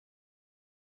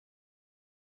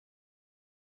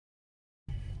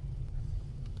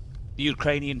The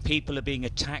Ukrainian people are being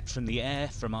attacked from the air,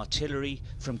 from artillery,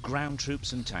 from ground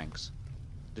troops and tanks.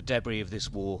 The debris of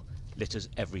this war litters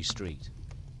every street.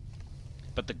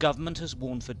 But the government has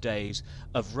warned for days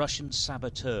of Russian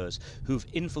saboteurs who've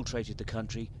infiltrated the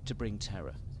country to bring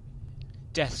terror.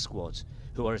 Death squads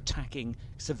who are attacking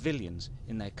civilians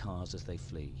in their cars as they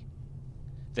flee.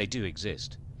 They do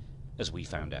exist, as we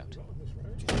found out.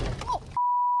 Oh,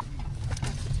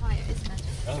 that's a tyre, isn't it?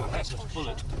 Oh, that's a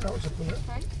bullet. That was a bullet.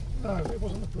 Frank? No, it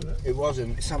wasn't a bullet. It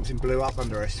wasn't. Something blew up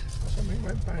under us. Something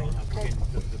went bang.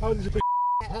 Oh, there's a big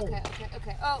hole.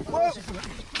 Okay. Oh, Whoa!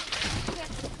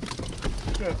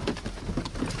 Yeah.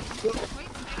 wait.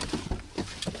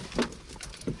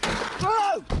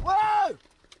 Whoa! Whoa!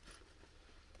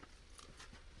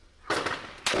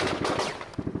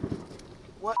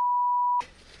 What?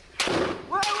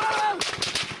 Whoa! Whoa!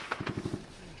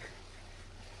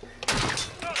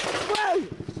 Whoa!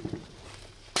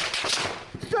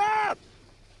 Stop!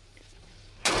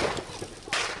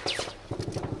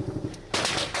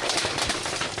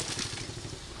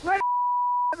 Where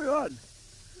everyone?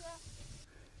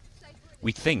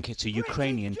 We think it's a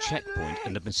Ukrainian checkpoint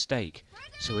and a mistake,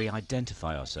 so we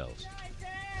identify ourselves.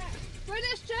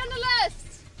 British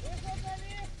journalists!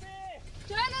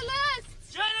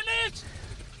 Journalists! Journalist!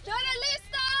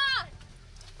 Journalista!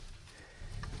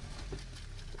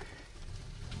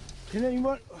 Can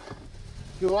anyone?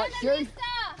 You alright, Stu?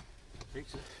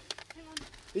 Journalista!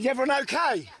 Is everyone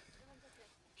okay?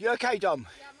 You okay, Dom?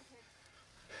 Yeah, I'm okay.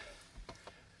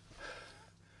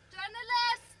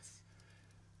 Journalists!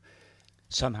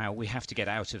 Somehow we have to get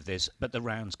out of this, but the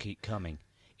rounds keep coming.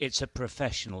 It's a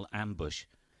professional ambush.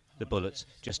 The bullets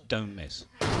just don't miss.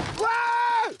 Whoa!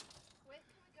 Where can we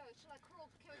go? Shall I crawl?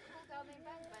 Can we crawl down the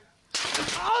embankment?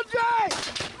 Andre!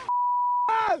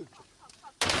 Whoa!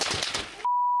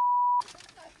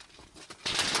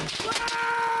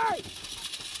 Whoa!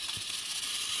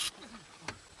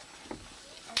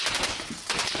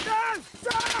 No!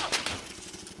 Stop!